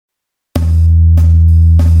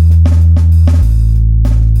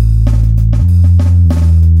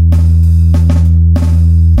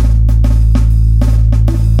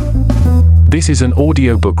This is an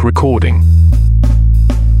audiobook recording.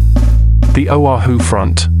 The Oahu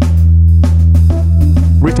Front.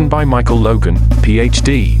 Written by Michael Logan,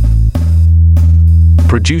 Ph.D.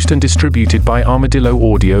 Produced and distributed by Armadillo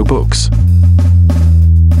Audiobooks.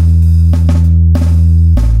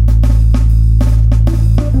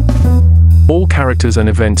 All characters and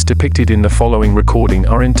events depicted in the following recording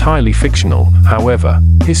are entirely fictional. However,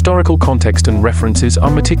 historical context and references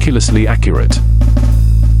are meticulously accurate.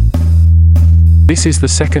 This is the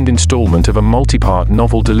second installment of a multi-part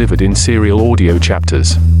novel delivered in serial audio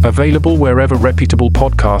chapters, available wherever reputable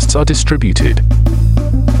podcasts are distributed.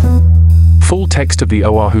 Full text of The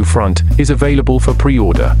Oahu Front is available for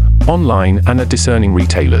pre-order, online and at discerning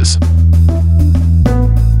retailers.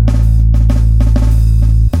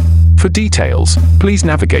 For details, please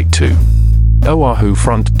navigate to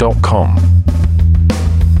oahufront.com.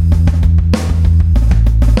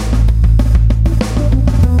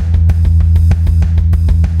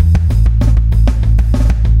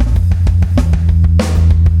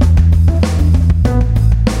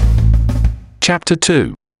 Chapter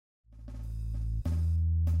 2.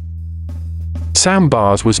 Sam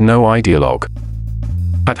Bars was no ideologue.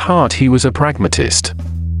 At heart he was a pragmatist.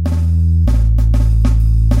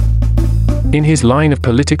 In his line of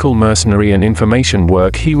political mercenary and information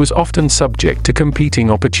work he was often subject to competing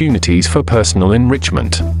opportunities for personal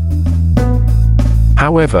enrichment.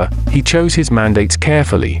 However, he chose his mandates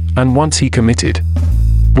carefully, and once he committed,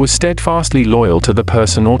 was steadfastly loyal to the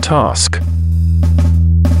person or task.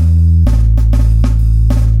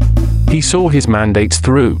 He saw his mandates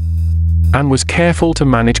through, and was careful to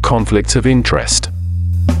manage conflicts of interest.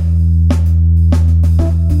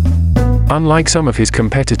 Unlike some of his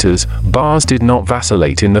competitors, Bars did not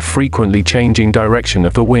vacillate in the frequently changing direction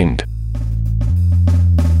of the wind.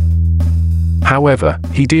 However,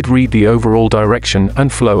 he did read the overall direction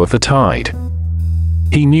and flow of the tide.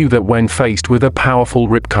 He knew that when faced with a powerful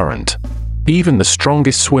rip current, even the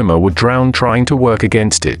strongest swimmer would drown trying to work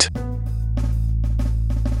against it.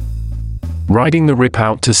 Riding the rip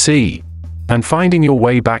out to sea, and finding your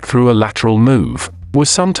way back through a lateral move, was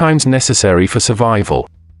sometimes necessary for survival.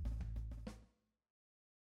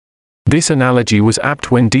 This analogy was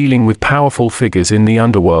apt when dealing with powerful figures in the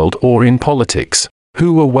underworld or in politics,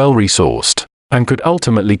 who were well-resourced, and could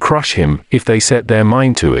ultimately crush him if they set their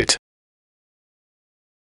mind to it.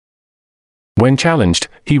 When challenged,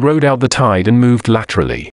 he rode out the tide and moved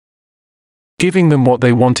laterally, giving them what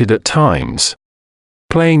they wanted at times,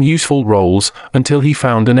 playing useful roles until he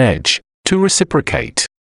found an edge to reciprocate.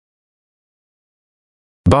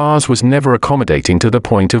 Bars was never accommodating to the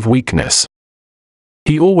point of weakness.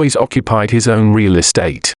 He always occupied his own real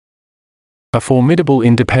estate. A formidable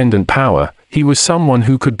independent power, he was someone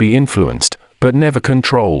who could be influenced, but never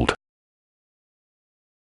controlled.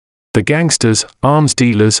 The gangsters, arms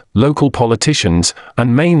dealers, local politicians,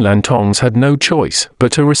 and mainland Tongs had no choice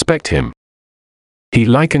but to respect him. He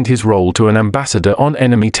likened his role to an ambassador on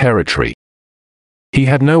enemy territory. He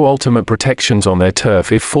had no ultimate protections on their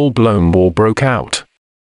turf if full-blown war broke out,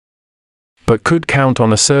 but could count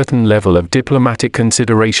on a certain level of diplomatic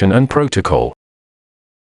consideration and protocol.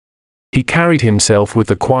 He carried himself with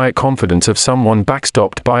the quiet confidence of someone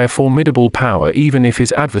backstopped by a formidable power even if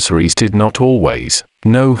his adversaries did not always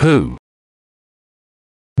know who.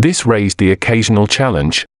 This raised the occasional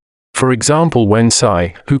challenge. For example, when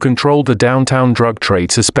Sai, who controlled the downtown drug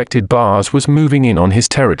trade, suspected Bars was moving in on his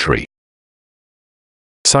territory,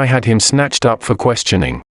 Sai had him snatched up for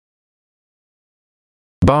questioning.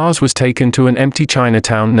 Bars was taken to an empty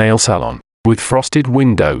Chinatown nail salon, with frosted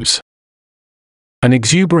windows. An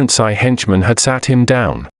exuberant Sai henchman had sat him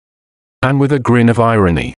down, and with a grin of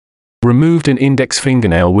irony, removed an index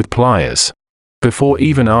fingernail with pliers, before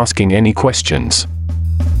even asking any questions.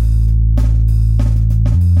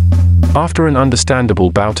 After an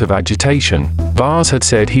understandable bout of agitation, Bars had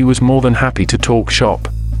said he was more than happy to talk shop.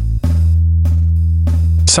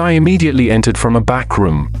 Sai immediately entered from a back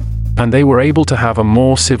room, and they were able to have a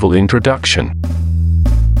more civil introduction.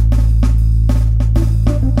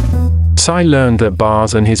 Sai learned that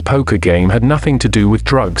Bars and his poker game had nothing to do with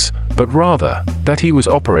drugs, but rather, that he was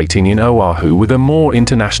operating in Oahu with a more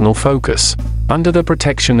international focus, under the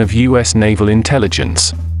protection of US naval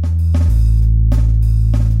intelligence.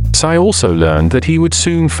 Sai also learned that he would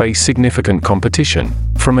soon face significant competition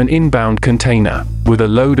from an inbound container with a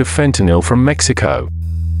load of fentanyl from Mexico.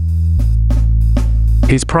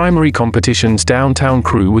 His primary competition's downtown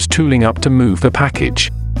crew was tooling up to move the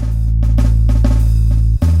package.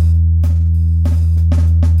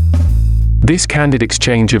 This candid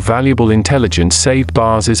exchange of valuable intelligence saved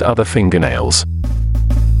Bars's other fingernails.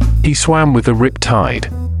 He swam with the rip tide,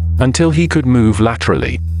 until he could move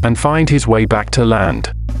laterally and find his way back to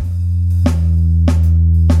land.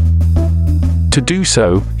 To do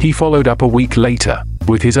so, he followed up a week later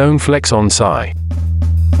with his own flex-on Psi.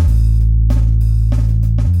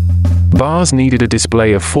 Bars needed a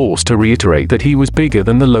display of force to reiterate that he was bigger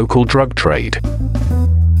than the local drug trade.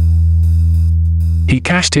 He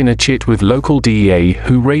cashed in a chit with local DEA,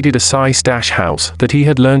 who raided a Psi stash house that he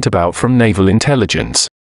had learnt about from naval intelligence.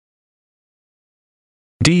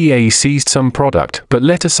 DEA seized some product but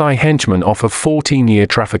let a Psi henchman off a 14-year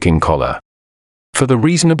trafficking collar for the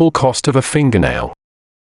reasonable cost of a fingernail.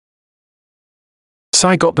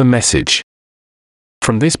 Psi got the message.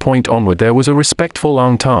 From this point onward there was a respectful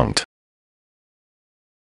entente.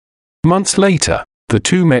 Months later, the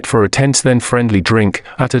two met for a tense then friendly drink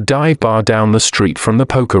at a dive bar down the street from the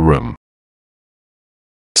poker room.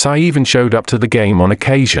 Psi even showed up to the game on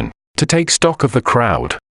occasion to take stock of the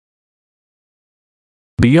crowd.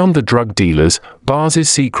 Beyond the drug dealers, Bars'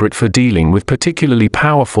 secret for dealing with particularly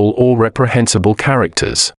powerful or reprehensible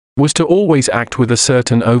characters was to always act with a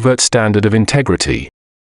certain overt standard of integrity,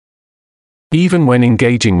 even when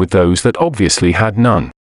engaging with those that obviously had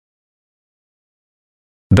none.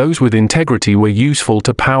 Those with integrity were useful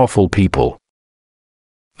to powerful people,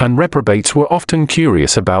 and reprobates were often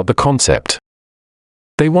curious about the concept.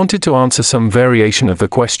 They wanted to answer some variation of the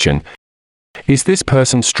question, is this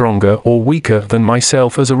person stronger or weaker than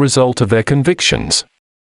myself as a result of their convictions?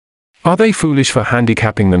 Are they foolish for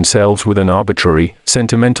handicapping themselves with an arbitrary,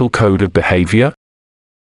 sentimental code of behavior?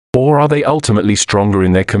 Or are they ultimately stronger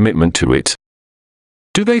in their commitment to it?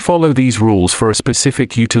 Do they follow these rules for a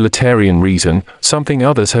specific utilitarian reason, something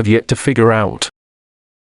others have yet to figure out?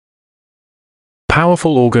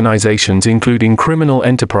 Powerful organizations, including criminal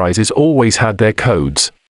enterprises, always had their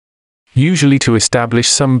codes, usually to establish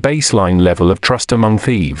some baseline level of trust among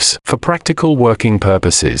thieves for practical working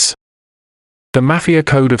purposes. The Mafia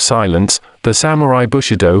Code of Silence, the Samurai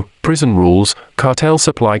Bushido, prison rules, cartel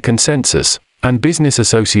supply consensus, and business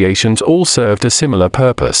associations all served a similar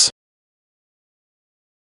purpose.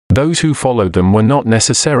 Those who followed them were not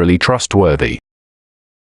necessarily trustworthy,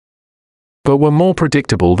 but were more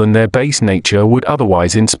predictable than their base nature would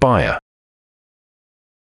otherwise inspire.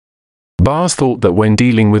 Bars thought that when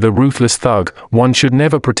dealing with a ruthless thug, one should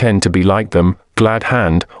never pretend to be like them, glad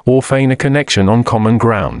hand, or feign a connection on common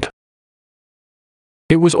ground.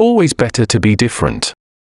 It was always better to be different.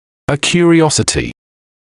 A curiosity.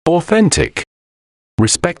 Authentic.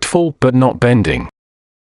 Respectful but not bending.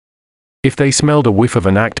 If they smelled a whiff of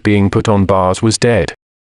an act being put on, Bars was dead.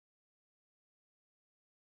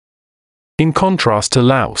 In contrast to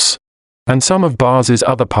Laos, and some of Bars'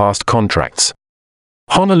 other past contracts,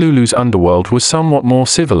 Honolulu's underworld was somewhat more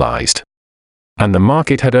civilized, and the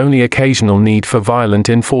market had only occasional need for violent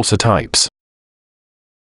enforcer types.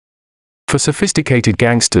 For sophisticated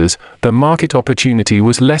gangsters, the market opportunity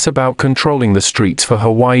was less about controlling the streets for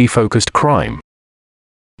Hawaii-focused crime,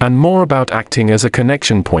 and more about acting as a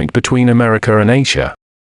connection point between America and Asia,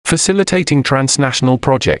 facilitating transnational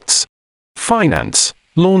projects, finance,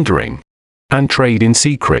 laundering, and trade in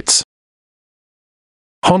secrets.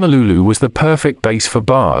 Honolulu was the perfect base for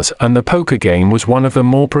Bars, and the poker game was one of the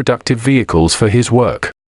more productive vehicles for his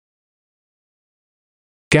work.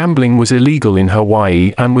 Gambling was illegal in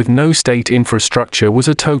Hawaii, and with no state infrastructure was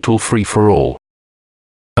a total free-for-all.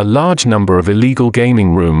 A large number of illegal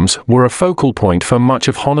gaming rooms were a focal point for much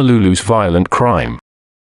of Honolulu's violent crime.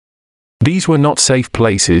 These were not safe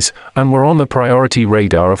places, and were on the priority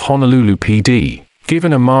radar of Honolulu PD,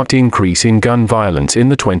 given a marked increase in gun violence in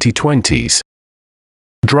the 2020s.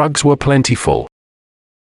 Drugs were plentiful.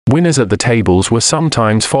 Winners at the tables were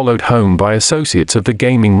sometimes followed home by associates of the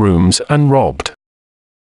gaming rooms and robbed.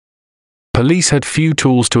 Police had few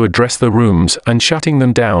tools to address the rooms, and shutting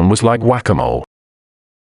them down was like whack-a-mole.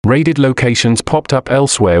 Raided locations popped up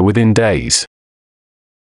elsewhere within days.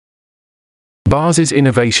 Bars'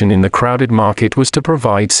 innovation in the crowded market was to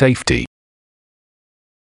provide safety.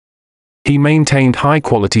 He maintained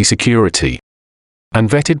high-quality security and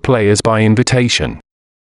vetted players by invitation.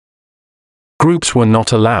 Groups were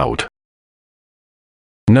not allowed.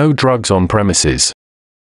 No drugs on premises.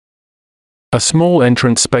 A small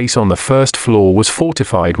entrance space on the first floor was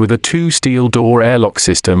fortified with a 2 steel door airlock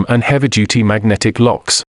system and heavy-duty magnetic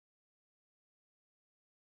locks.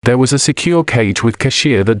 There was a secure cage with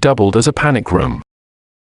cashier that doubled as a panic room.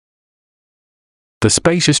 The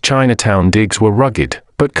spacious Chinatown digs were rugged,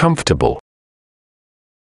 but comfortable.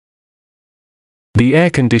 The air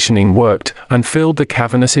conditioning worked and filled the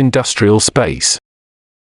cavernous industrial space.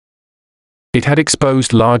 It had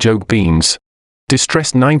exposed large oak beams,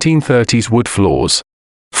 distressed 1930s wood floors,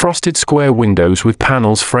 frosted square windows with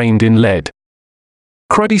panels framed in lead,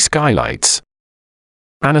 cruddy skylights,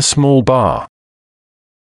 and a small bar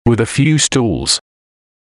with a few stools.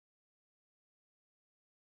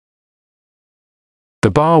 The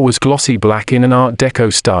bar was glossy black in an Art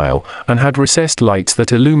Deco style and had recessed lights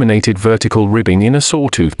that illuminated vertical ribbing in a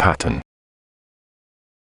sawtooth pattern.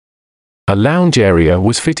 A lounge area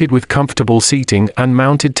was fitted with comfortable seating and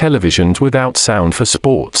mounted televisions without sound for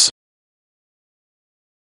sports.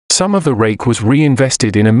 Some of the rake was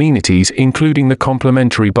reinvested in amenities including the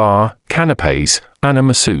complimentary bar, canapes, and a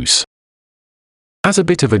masseuse. As a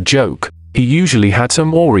bit of a joke, he usually had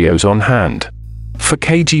some Oreos on hand for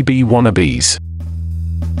KGB wannabes.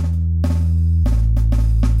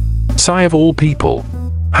 Tsai, of all people,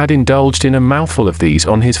 had indulged in a mouthful of these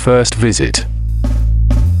on his first visit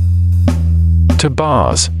to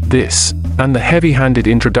bars. This, and the heavy-handed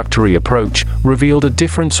introductory approach, revealed a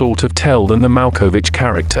different sort of Tell than the Malkovich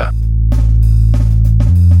character.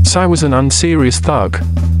 Tsai was an unserious thug,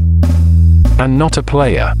 and not a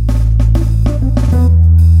player.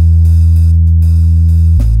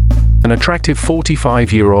 An attractive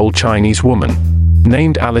 45-year-old Chinese woman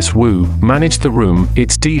named Alice Wu managed the room,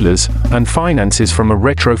 its dealers, and finances from a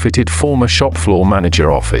retrofitted former shop floor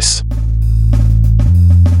manager office.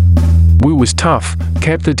 Wu was tough,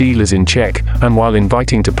 kept the dealers in check, and while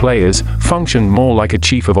inviting to players, functioned more like a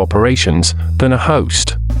chief of operations than a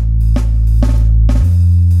host.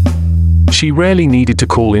 She rarely needed to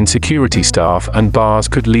call in security staff, and bars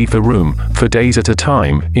could leave the room for days at a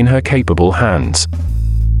time in her capable hands.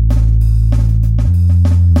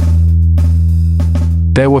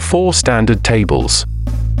 There were 4 standard tables.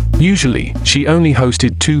 Usually, she only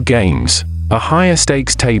hosted 2 games, a higher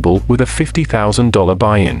stakes table with a $50,000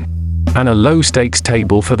 buy-in, and a low stakes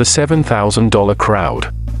table for the $7,000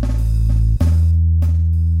 crowd.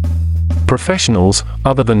 Professionals,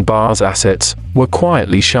 other than bars' assets, were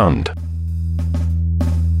quietly shunned.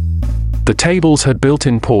 The tables had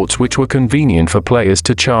built-in ports which were convenient for players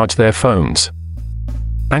to charge their phones,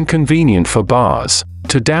 and convenient for bars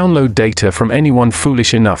to download data from anyone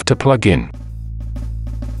foolish enough to plug in.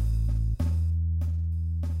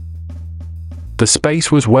 The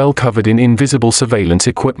space was well covered in invisible surveillance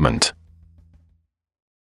equipment.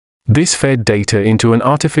 This fed data into an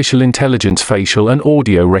artificial intelligence facial and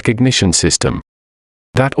audio recognition system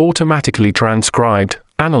that automatically transcribed,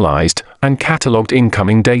 analyzed, and cataloged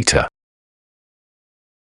incoming data.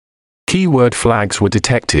 Keyword flags were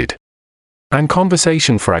detected, and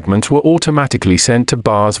conversation fragments were automatically sent to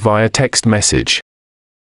bars via text message.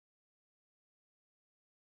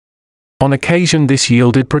 On occasion, this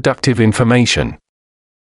yielded productive information.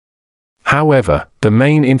 However, the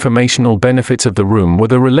main informational benefits of the room were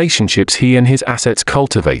the relationships he and his assets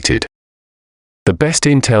cultivated. The best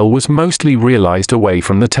intel was mostly realized away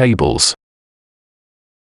from the tables.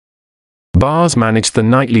 Bars managed the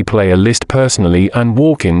nightly player list personally, and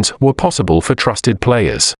walk-ins were possible for trusted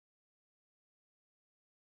players.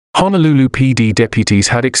 Honolulu PD deputies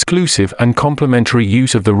had exclusive and complimentary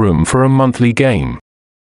use of the room for a monthly game,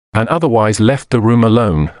 and otherwise left the room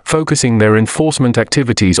alone, focusing their enforcement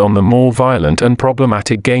activities on the more violent and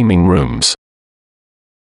problematic gaming rooms.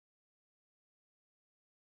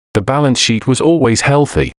 The balance sheet was always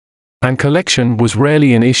healthy, and collection was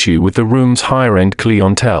rarely an issue with the room's higher-end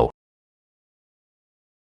clientele.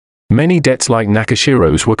 Many debts like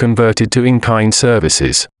Nakashiro's were converted to in-kind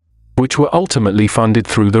services, which were ultimately funded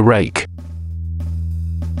through the rake.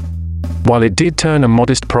 While it did turn a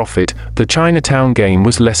modest profit, the Chinatown game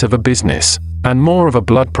was less of a business, and more of a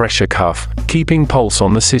blood pressure cuff, keeping pulse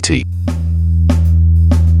on the city.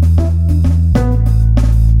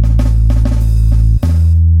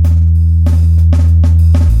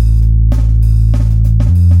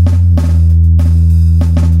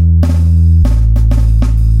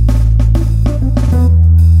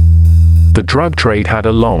 The drug trade had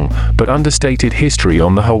a long, but understated history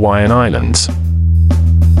on the Hawaiian Islands.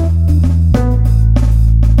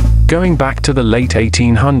 Going back to the late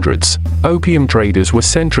 1800s, opium traders were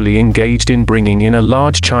centrally engaged in bringing in a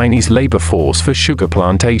large Chinese labor force for sugar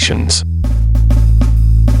plantations.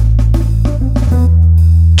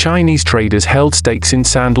 Chinese traders held stakes in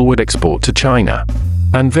sandalwood export to China,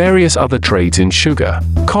 and various other trades in sugar,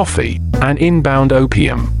 coffee, and inbound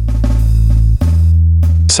opium.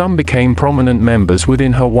 Some became prominent members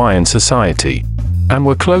within Hawaiian society, and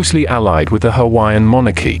were closely allied with the Hawaiian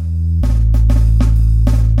monarchy.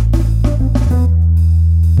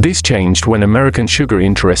 This changed when American sugar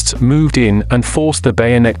interests moved in and forced the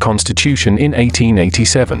Bayonet Constitution in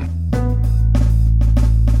 1887.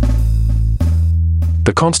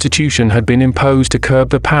 The Constitution had been imposed to curb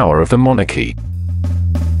the power of the monarchy.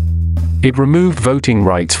 It removed voting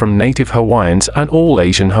rights from native Hawaiians and all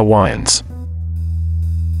Asian Hawaiians.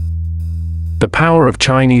 The power of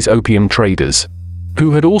Chinese opium traders,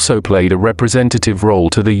 who had also played a representative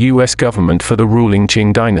role to the US government for the ruling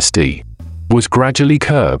Qing dynasty, was gradually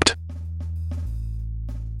curbed.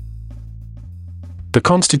 The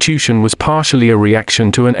Constitution was partially a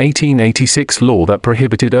reaction to an 1886 law that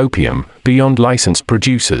prohibited opium beyond licensed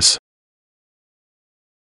producers.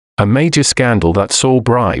 A major scandal that saw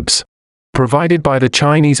bribes provided by the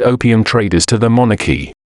Chinese opium traders to the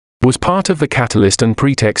monarchy was part of the catalyst and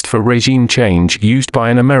pretext for regime change used by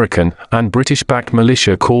an American and British-backed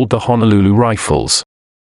militia called the Honolulu Rifles.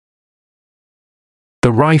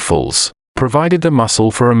 The Rifles provided the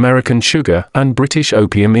muscle for American sugar and British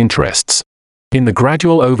opium interests in the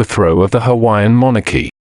gradual overthrow of the Hawaiian monarchy.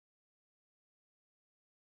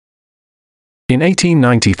 In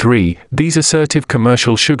 1893, these assertive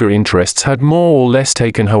commercial sugar interests had more or less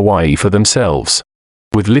taken Hawaii for themselves,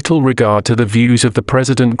 with little regard to the views of the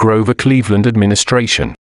President Grover Cleveland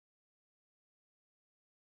administration.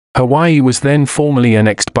 Hawaii was then formally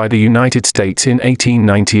annexed by the United States in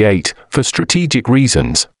 1898, for strategic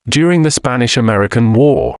reasons, during the Spanish-American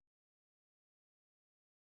War.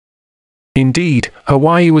 Indeed,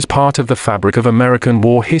 Hawaii was part of the fabric of American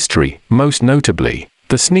war history, most notably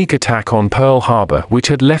the sneak attack on Pearl Harbor, which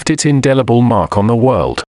had left its indelible mark on the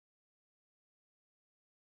world.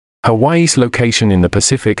 Hawaii's location in the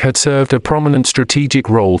Pacific had served a prominent strategic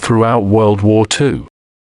role throughout World War II.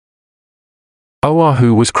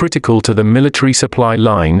 Oahu was critical to the military supply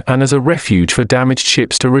line and as a refuge for damaged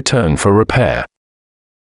ships to return for repair.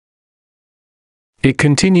 It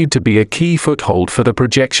continued to be a key foothold for the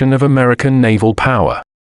projection of American naval power.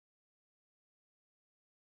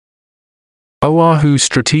 Oahu's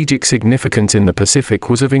strategic significance in the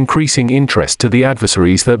Pacific was of increasing interest to the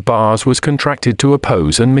adversaries that BARS was contracted to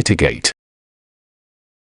oppose and mitigate.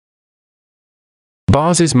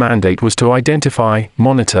 BARS's mandate was to identify,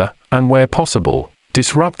 monitor, and where possible,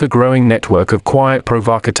 disrupt the growing network of quiet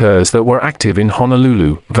provocateurs that were active in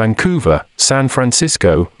Honolulu, Vancouver, San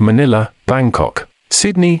Francisco, Manila, Bangkok,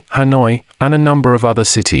 Sydney, Hanoi, and a number of other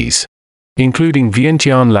cities, including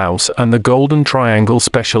Vientiane, Laos, and the Golden Triangle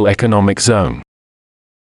Special Economic Zone.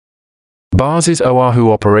 BARS's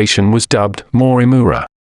Oahu operation was dubbed Morimura.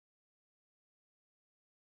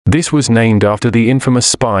 This was named after the infamous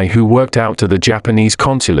spy who worked out to the Japanese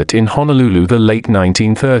consulate in Honolulu the late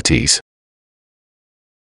 1930s.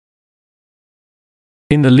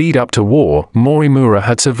 In the lead-up to war, Morimura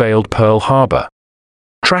had surveilled Pearl Harbor,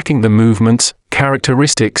 tracking the movements,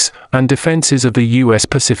 characteristics, and defenses of the U.S.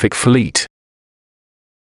 Pacific Fleet.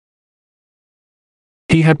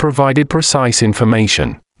 He had provided precise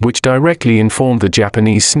information, which directly informed the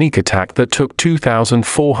Japanese sneak attack that took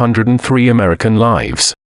 2,403 American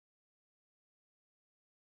lives.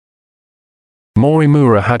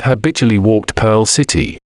 Morimura had habitually walked Pearl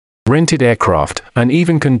City, rented aircraft, and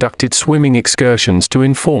even conducted swimming excursions to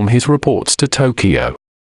inform his reports to Tokyo.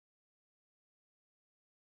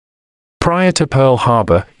 Prior to Pearl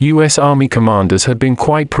Harbor, U.S. Army commanders had been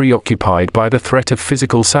quite preoccupied by the threat of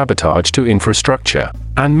physical sabotage to infrastructure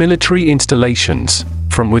and military installations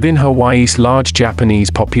from within Hawaii's large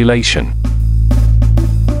Japanese population.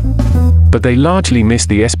 But they largely missed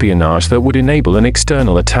the espionage that would enable an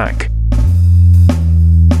external attack.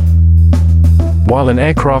 While an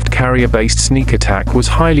aircraft carrier-based sneak attack was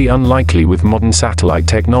highly unlikely with modern satellite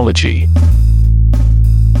technology,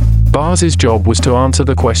 BARS's job was to answer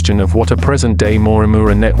the question of what a present-day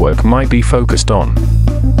Morimura network might be focused on.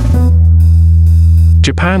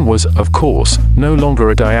 Japan was, of course, no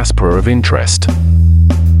longer a diaspora of interest.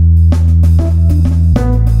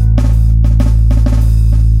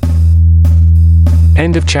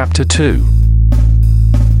 End of Chapter 2.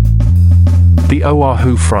 The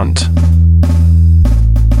Oahu Front.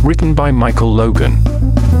 Written by Michael Logan.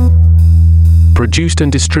 Produced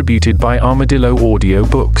and distributed by Armadillo Audio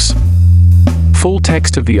Books. Full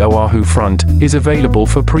text of the Oahu Front is available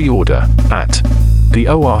for pre-order at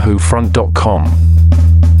theoahufront.com.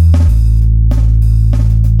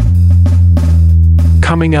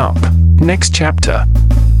 Coming up, next chapter.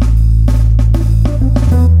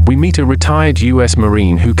 We meet a retired U.S.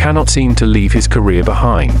 Marine who cannot seem to leave his career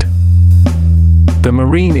behind. The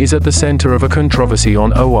Marine is at the center of a controversy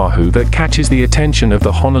on Oahu that catches the attention of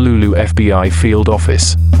the Honolulu FBI field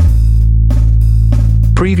office.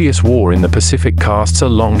 Previous war in the Pacific casts a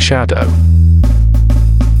long shadow.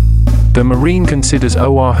 The Marine considers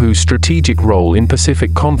Oahu's strategic role in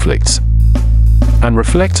Pacific conflicts and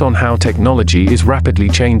reflects on how technology is rapidly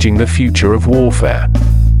changing the future of warfare.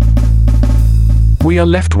 We are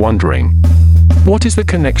left wondering, What is the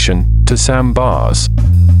connection to Sam Bars?